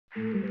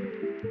Okay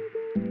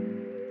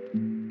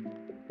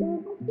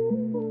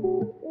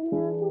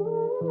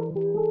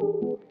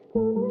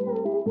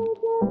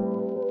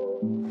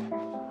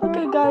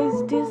guys,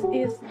 this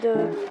is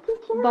the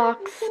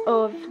box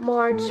of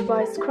March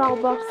by Scrawl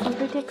box. I'm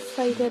pretty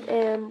excited,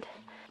 and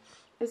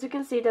as you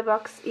can see the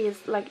box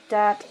is like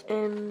that,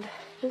 and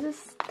this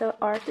is the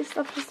artist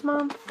of this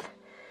month,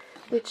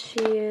 which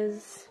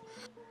is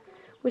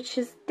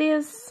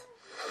this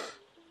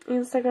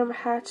Instagram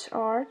hatch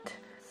art.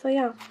 So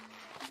yeah,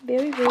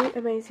 very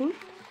amazing.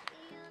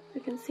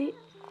 You can see,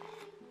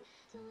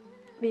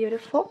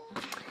 beautiful.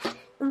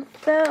 And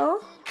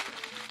so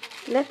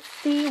let's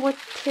see what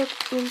is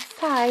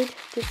inside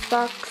this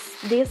box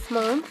this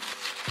month.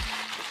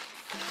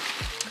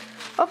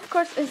 Of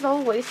course, as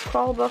always,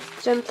 Scrawl box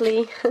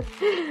gently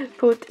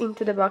put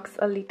into the box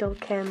a little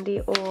candy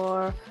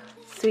or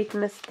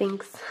sweetness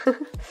things.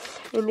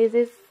 And this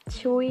is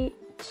chewy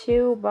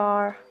chew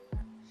bar.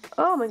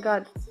 Oh my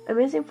god,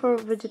 amazing for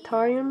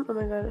vegetarian. Oh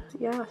my god,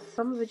 yeah,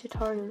 some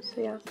vegetarians,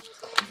 so yeah.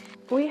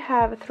 We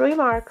have 3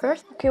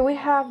 markers. Okay, we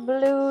have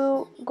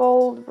blue,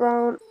 gold,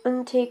 brown,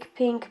 antique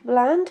pink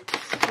blend.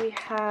 We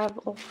have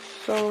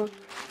also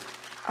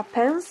a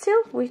pencil,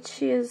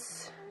 which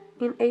is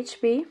in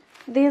HB.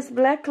 This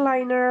black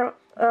liner,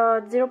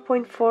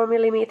 0.4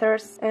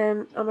 millimeters,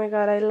 and oh my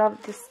god, I love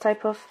this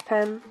type of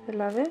pen. I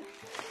love it.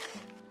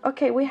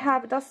 Okay, we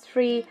have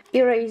dust-free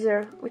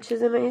eraser, which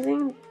is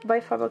amazing. By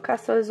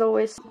Faber-Castell is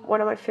always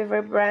one of my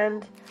favorite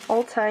brand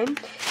all time.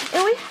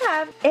 And we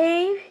have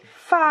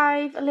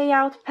A5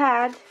 layout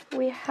pad.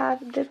 We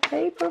have the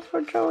paper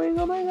for drawing.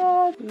 Oh my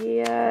god,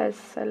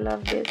 yes, I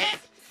love this.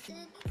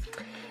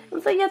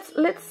 And so yes,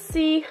 let's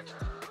see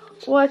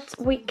what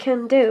we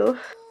can do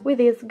with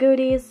these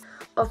goodies.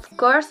 Of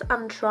course,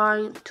 I'm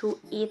trying to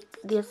eat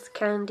this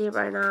candy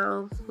right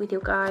now with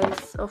you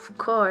guys, of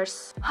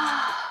course.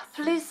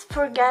 Please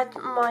forget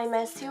my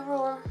messy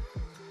room.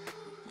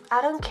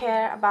 I don't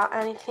care about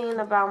anything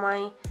about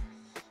my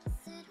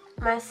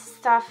messy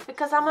stuff,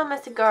 because I'm a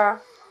messy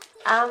girl.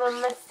 I'm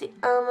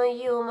a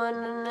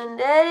human, and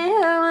daddy,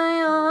 I'm a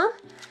human.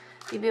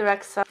 Bibi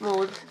Rexa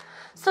mood.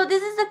 So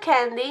this is the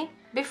candy.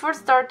 Before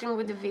starting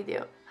with the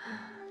video,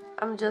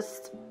 I'm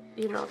just,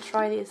 you know,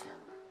 try this.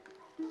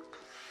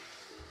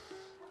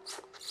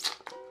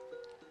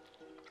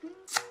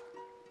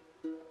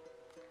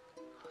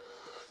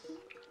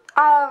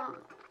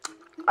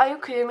 Are you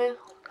kidding me?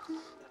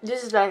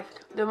 This is like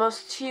the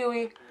most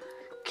chewy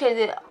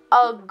candy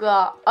I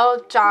got all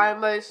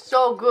time, but it's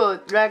so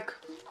good. Like,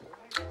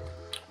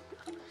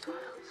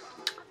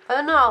 I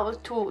don't know how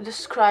to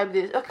describe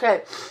this.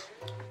 Okay,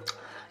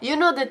 you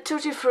know the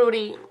Tutti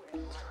Frutti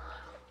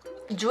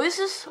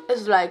juices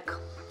is like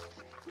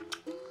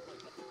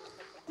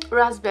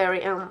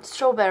raspberry and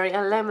strawberry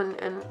and lemon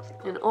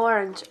and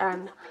orange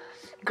and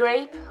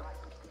grape.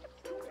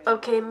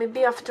 Okay,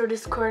 maybe after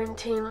this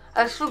quarantine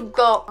I should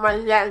go my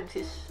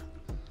lenses.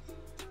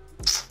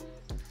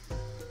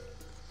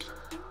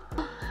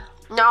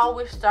 Now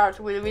we start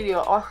with the video.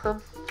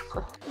 Awesome.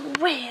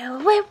 Well.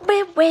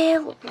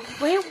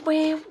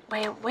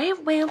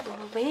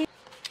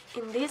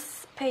 In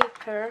this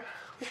paper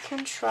we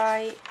can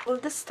try all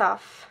the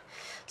stuff.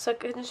 So I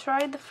can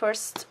try the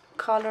first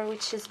color,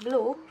 which is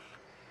blue.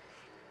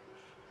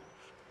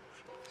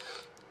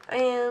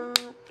 And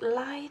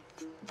light,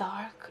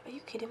 dark, are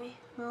you kidding me?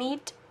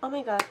 Mid, oh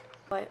my god.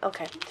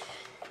 Okay,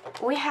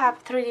 we have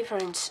 3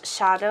 different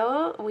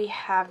shadow. We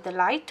have the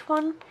light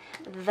one,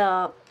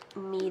 the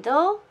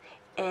middle,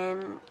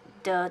 and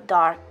the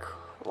dark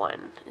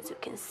one, as you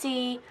can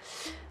see.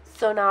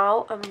 So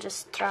now I'm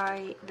just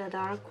try the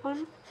dark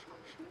one.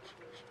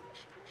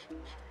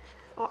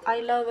 Oh, I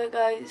love it,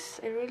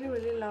 guys. I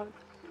really love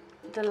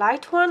it. The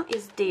light one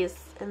is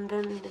this, and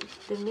then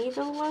the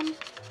middle one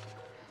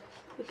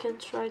we can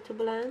try to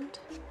blend,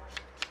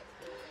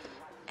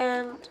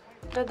 and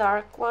the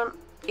dark one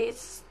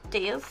is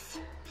this.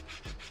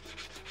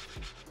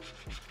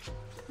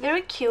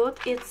 Very cute.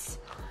 It's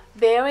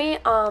very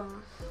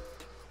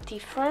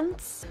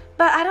different,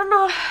 but I don't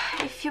know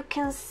if you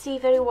can see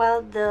very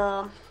well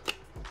the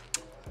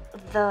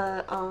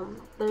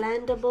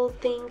blendable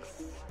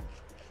things.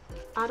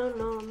 I don't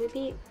know,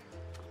 maybe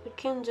we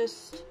can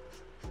just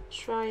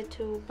try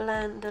to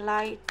blend the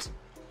light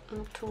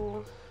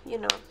into, you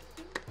know,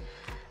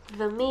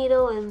 the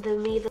middle, and the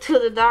middle to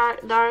the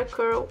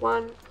darker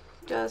one,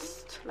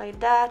 just like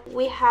that.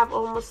 We have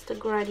almost the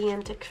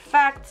gradient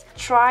effect.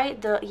 Try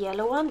the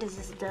yellow one. This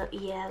is the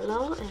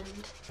yellow,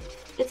 and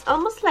it's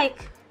almost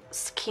like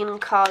skin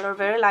color,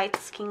 very light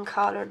skin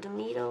color, the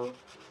middle.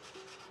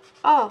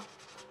 Oh,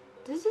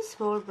 this is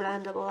more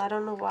blendable. I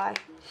don't know why.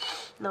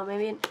 No,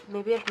 maybe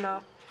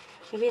not.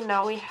 Maybe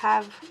now we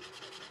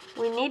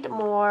need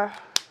more.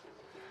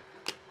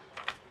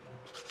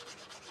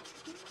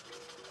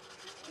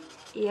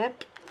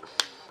 Yep,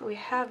 we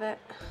have it.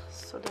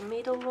 So the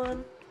middle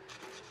one.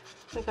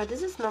 Oh my god,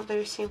 this is not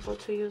very simple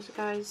to use,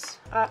 guys.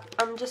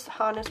 I'm just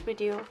honest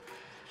with you.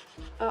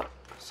 Oh,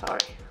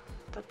 sorry.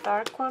 The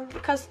dark one,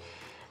 because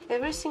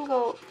every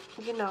single,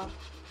 you know.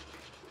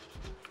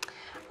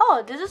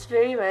 Oh, this is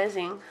very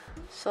amazing.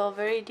 So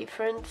very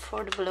different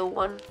for the blue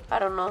one. I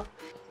don't know.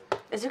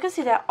 As you can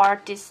see, the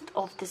artist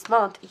of this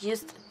month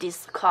used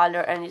this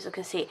color, and as you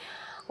can see,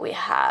 we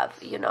have,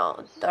 you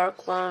know,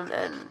 dark one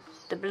and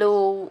the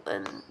blue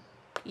and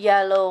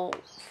yellow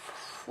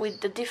with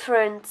the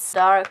different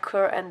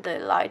darker and the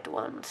light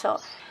one. So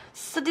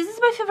this is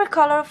my favorite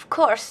color, of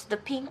course, the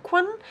pink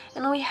one.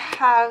 And we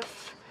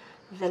have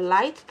the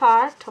light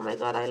part. Oh my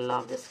god, I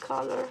love this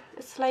color.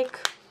 It's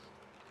like,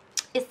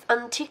 it's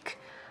antique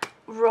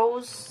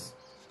rose,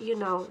 you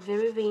know,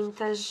 very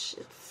vintage.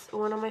 It's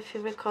one of my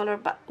favorite color.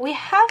 But we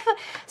have,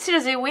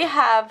 seriously, we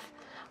have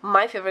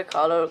my favorite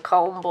color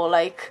combo,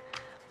 like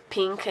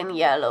pink and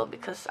yellow,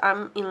 because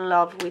I'm in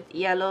love with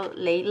yellow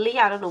lately.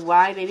 I don't know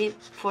why, maybe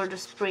for the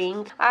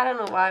spring, I don't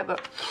know why,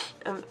 but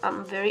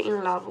I'm very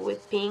in love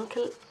with pink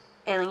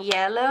and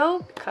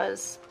yellow,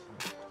 because,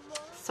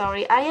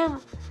 sorry, I am,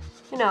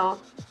 you know,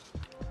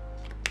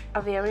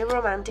 a very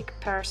romantic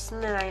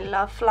person, and I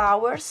love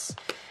flowers,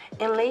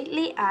 and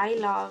lately I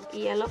love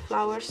yellow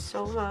flowers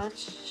so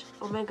much.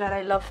 Oh my god,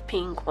 I love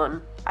pink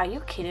one. Are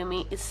you kidding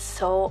me? It's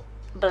so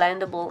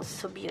blendable,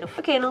 so beautiful.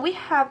 Okay, and we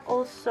have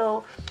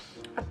also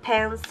a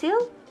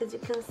pencil, as you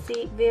can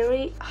see,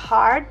 very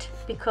hard,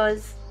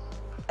 because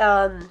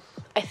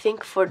I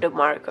think for the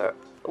marker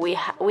we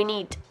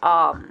need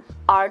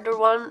harder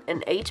one,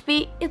 and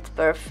HB, it's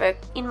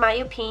perfect in my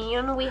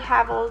opinion. We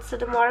have also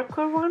the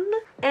marker one,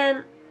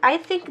 and I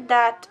think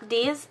that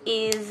this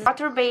is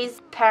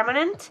water-based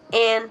permanent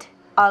and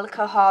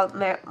alcohol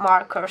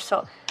marker,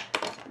 so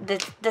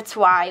that's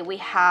why we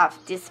have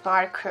this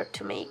marker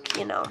to make,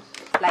 you know,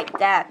 like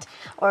that,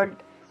 or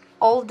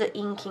all the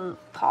inking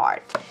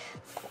part.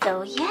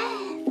 So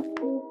yeah.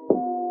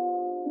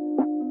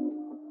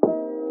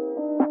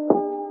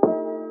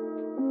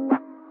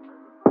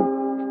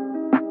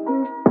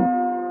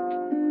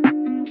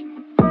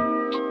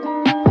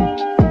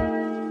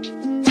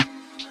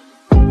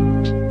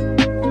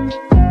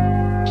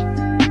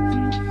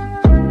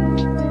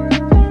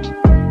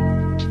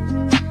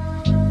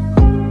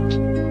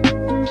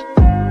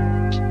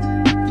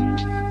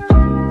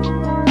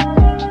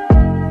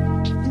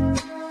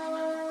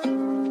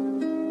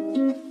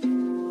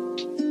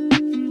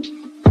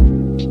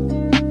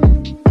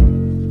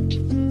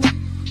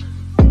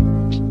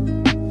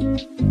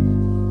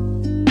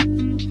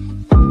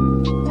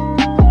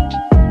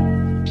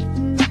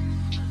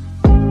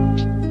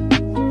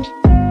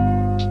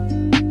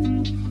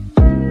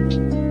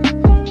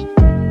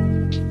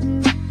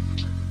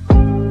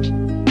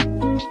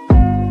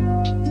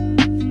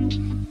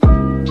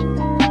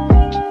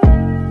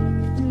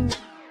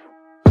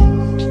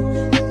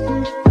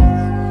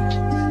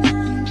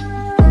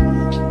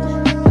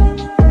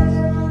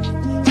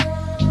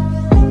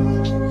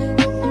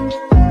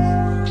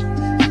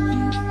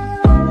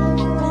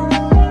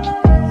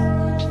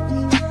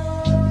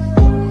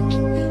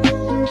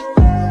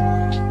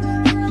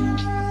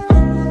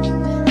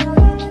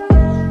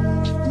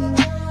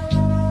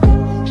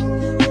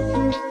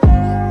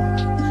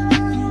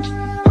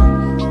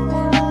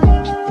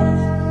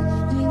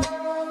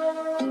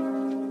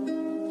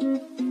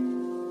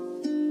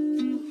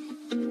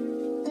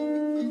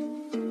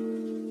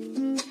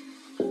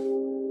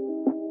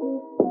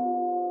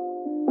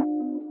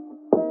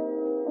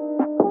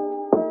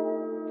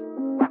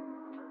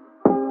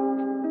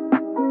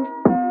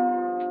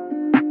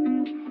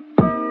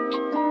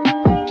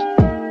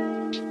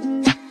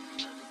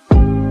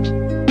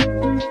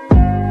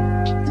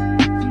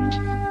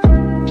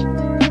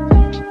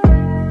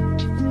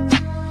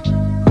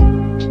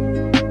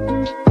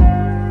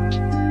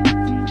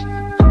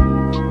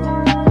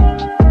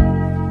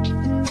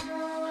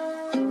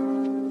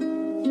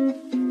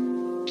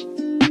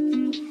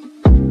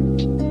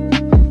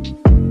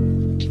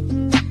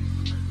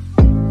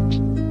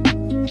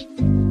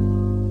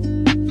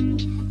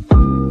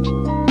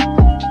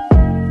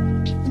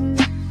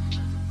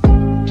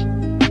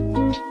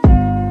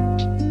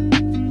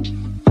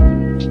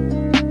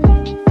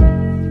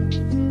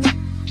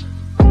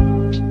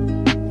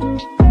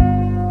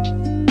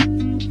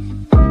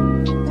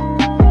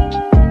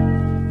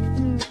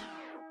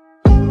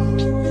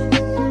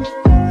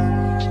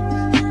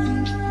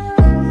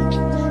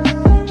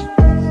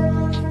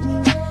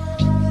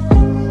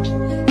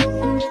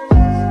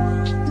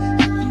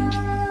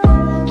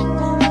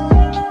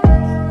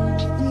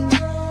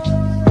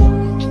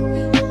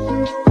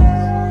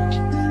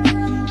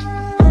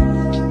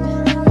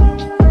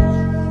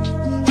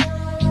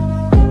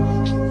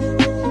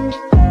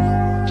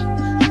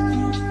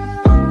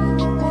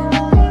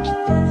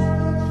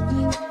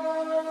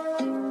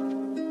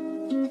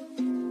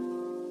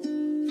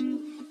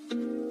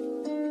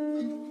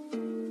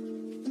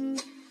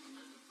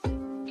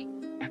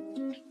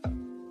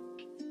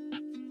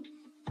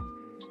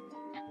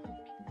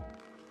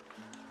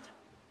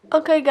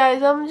 Okay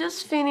guys, I'm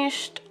just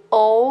finished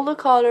all the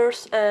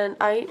colors and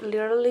I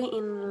literally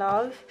in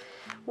love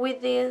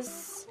with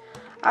this.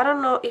 I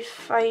don't know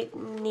if I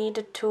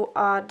needed to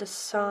add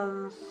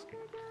some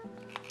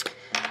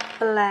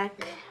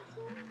black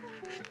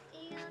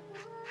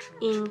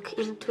ink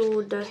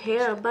into the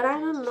hair, but I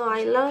don't know,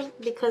 I love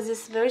because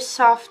it's very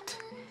soft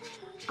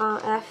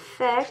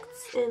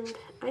effects, and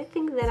I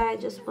think that I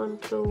just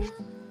want to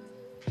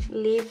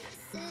leave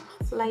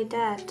like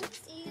that,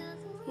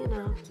 you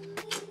know.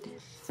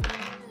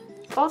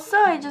 Also,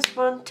 I just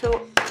want to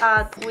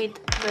add with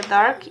the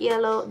dark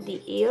yellow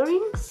the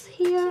earrings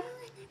here.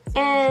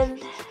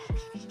 And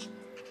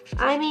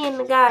I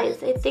mean,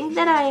 guys, I think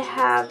that I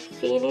have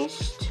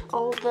finished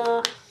all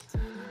the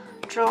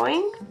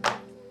drawing.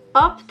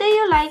 Hope that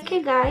you like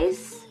it,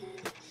 guys.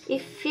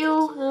 If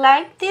you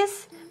like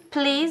this,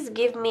 please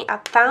give me a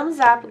thumbs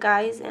up,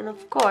 guys, and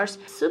of course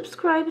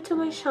subscribe to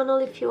my channel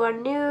if you are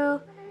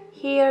new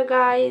here,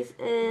 guys,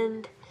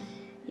 and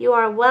you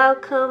are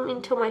welcome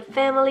into my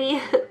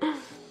family.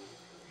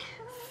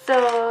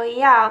 So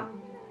yeah,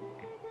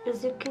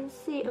 as you can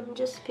see, I'm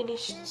just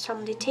finished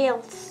some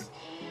details,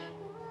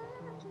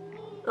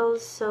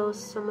 also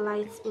some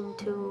lights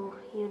into,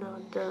 you know,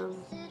 the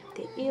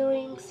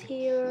earrings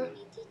here.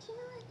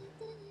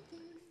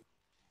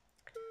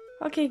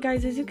 Okay,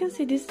 guys, as you can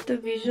see, this is the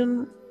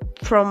vision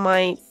from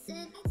my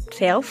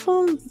cell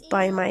phone,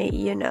 by my,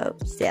 you know,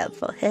 cell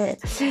phone.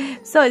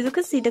 So as you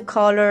can see, the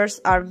colors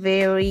are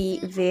very,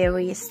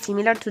 very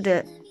similar to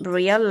the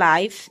real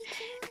life.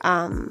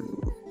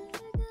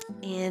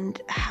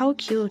 And how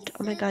cute.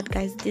 Oh my god,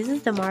 guys, this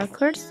is the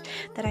markers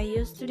that I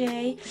used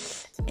today.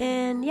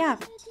 And yeah,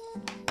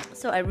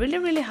 so I really,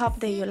 really hope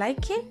that you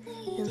like it.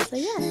 And so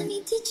yeah.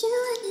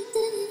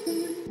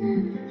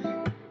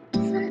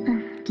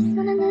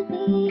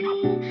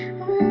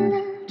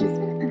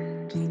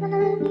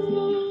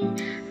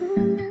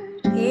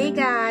 Hey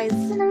guys,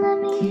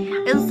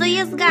 and so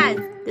yes guys,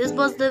 this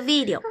was the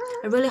video.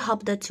 I really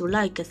hope that you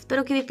like it.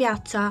 Spero che vi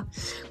piaccia.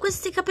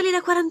 Questi capelli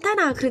da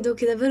quarantena credo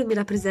che davvero mi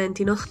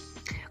rappresentino.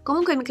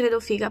 Comunque mi credo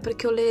figa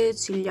perché ho le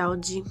ciglia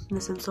oggi,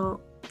 nel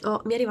senso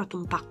mi è arrivato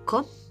un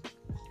pacco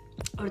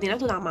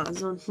ordinato da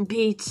Amazon,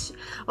 bitch,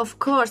 of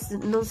course,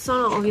 non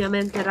sono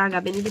ovviamente,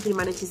 raga, beni di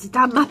prima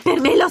necessità, ma per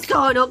me lo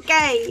sono,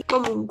 ok?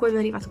 Comunque mi è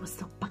arrivato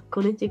questo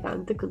paccone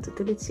gigante con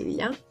tutte le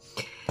ciglia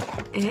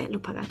e l'ho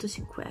pagato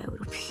 5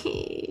 euro,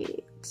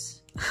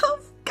 bitch,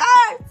 of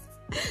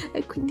course!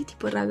 E quindi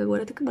tipo, raga,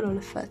 guardate che bello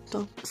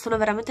l'effetto. Sono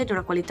veramente di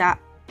una qualità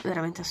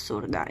veramente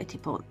assurda e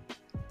tipo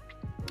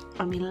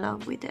I'm in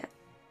love with it.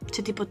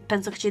 Cioè tipo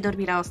penso che ci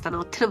dormirò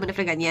stanotte, non me ne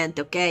frega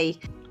niente, ok?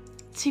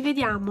 Ci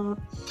vediamo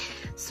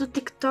su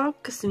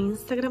TikTok, su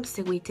Instagram,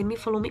 seguitemi,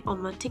 follow me on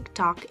my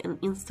TikTok and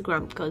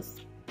Instagram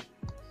because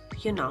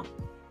you know.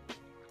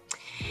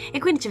 E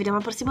quindi ci vediamo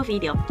al prossimo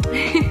video.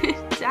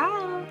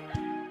 Ciao!